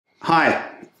Hi,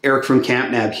 Eric from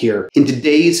Campnab here. In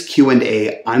today's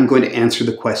Q&A, I'm going to answer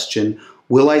the question,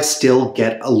 will I still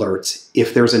get alerts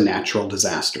if there's a natural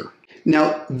disaster?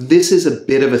 Now, this is a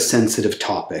bit of a sensitive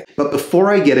topic, but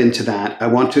before I get into that, I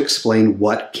want to explain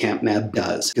what Campnab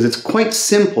does, because it's quite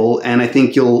simple and I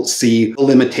think you'll see the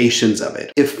limitations of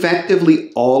it.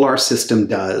 Effectively, all our system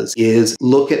does is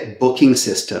look at booking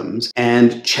systems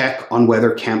and check on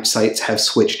whether campsites have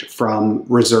switched from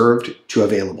reserved to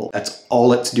available. That's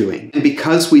all it's doing. And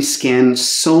because we scan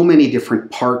so many different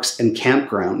parks and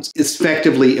campgrounds, it's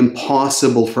effectively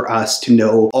impossible for us to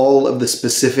know all of the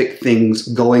specific things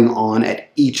going on at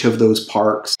each of those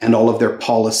parks and all of their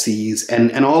policies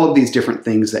and all of these different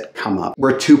things that come up.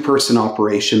 We're a two-person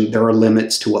operation. There are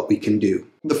limits to what we can do.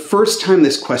 The first time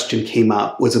this question came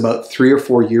up was about 3 or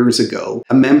 4 years ago.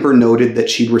 A member noted that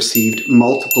she'd received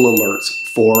multiple alerts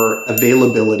for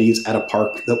availabilities at a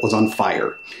park that was on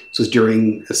fire. This was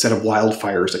during a set of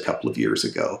wildfires a couple of years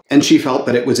ago. And she felt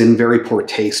that it was in very poor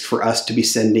taste for us to be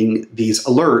sending these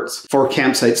alerts for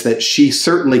campsites that she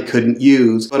certainly couldn't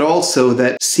use, but also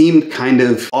that seemed kind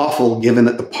of awful given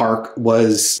that the park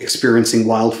was experiencing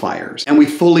wildfires. And we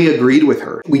fully agreed with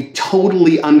her. We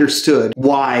totally understood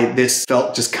why this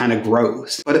felt just kind of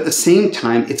gross. But at the same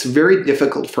time, it's very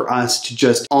difficult for us to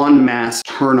just en masse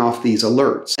turn off these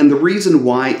alerts. And the reason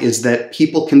why is that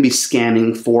people can be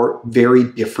scanning for very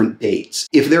different dates.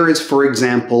 If there is, for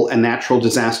example, a natural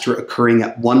disaster occurring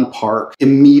at one park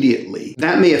immediately,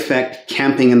 that may affect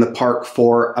camping in the park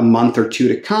for a month or two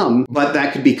to come, but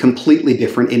that could be completely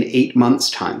different in 8 months'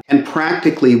 time. And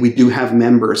practically, we do have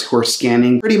members who are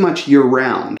scanning pretty much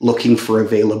year-round looking for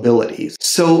availabilities.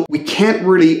 So we can't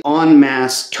really en masse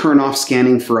turn off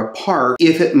scanning for a park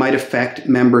if it might affect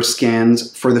member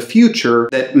scans for the future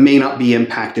that may not be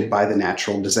impacted by the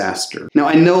natural disaster. Now,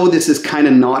 I know this is kind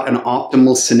of not an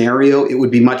optimal scenario. It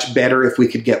would be much better if we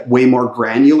could get way more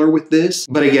granular with this.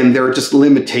 But again, there are just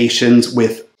limitations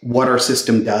with what our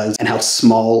system does and how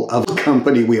small of a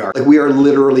company we are. Like, we are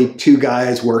literally 2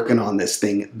 guys working on this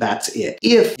thing. That's it.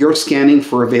 If you're scanning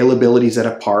for availabilities at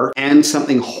a park and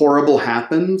something horrible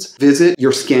happens, visit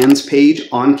your scans page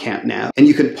on Campnab and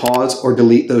you can pause or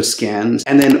delete those scans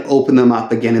and then open them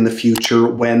up again in the future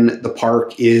when the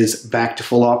park is back to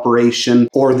full operation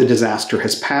or the disaster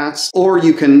has passed. Or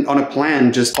you can, on a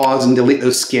plan, just pause and delete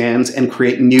those scans and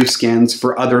create new scans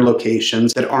for other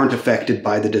locations that aren't affected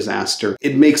by the disaster.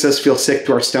 It makes us feel sick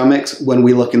to our stomachs when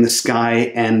we look in the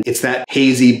sky and it's that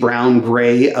hazy brown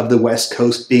gray of the West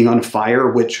Coast being on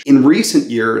fire, which in recent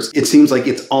years, it seems like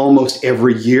it's almost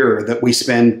every year that we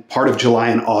spend part of July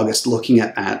and August looking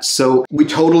at that. So we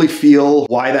totally feel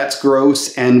why that's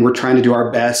gross and we're trying to do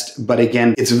our best. But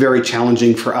again, it's very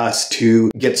challenging for us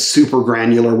to get super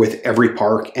granular with every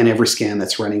park and every scan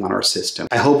that's running on our system.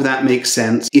 I hope that makes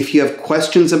sense. If you have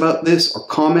questions about this or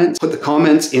comments, put the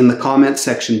comments in the comments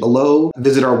section below.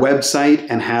 Visit our website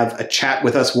and have a chat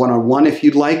with us one-on-one if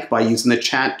you'd like by using the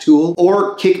chat tool,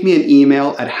 or kick me an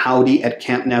email at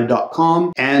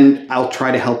howdy@campnab.com and I'll try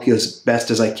to help you as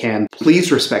best as I can.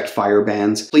 Please respect fire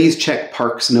bans. Please check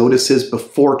parks notices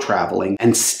before traveling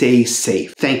and stay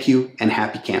safe. Thank you and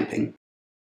happy camping.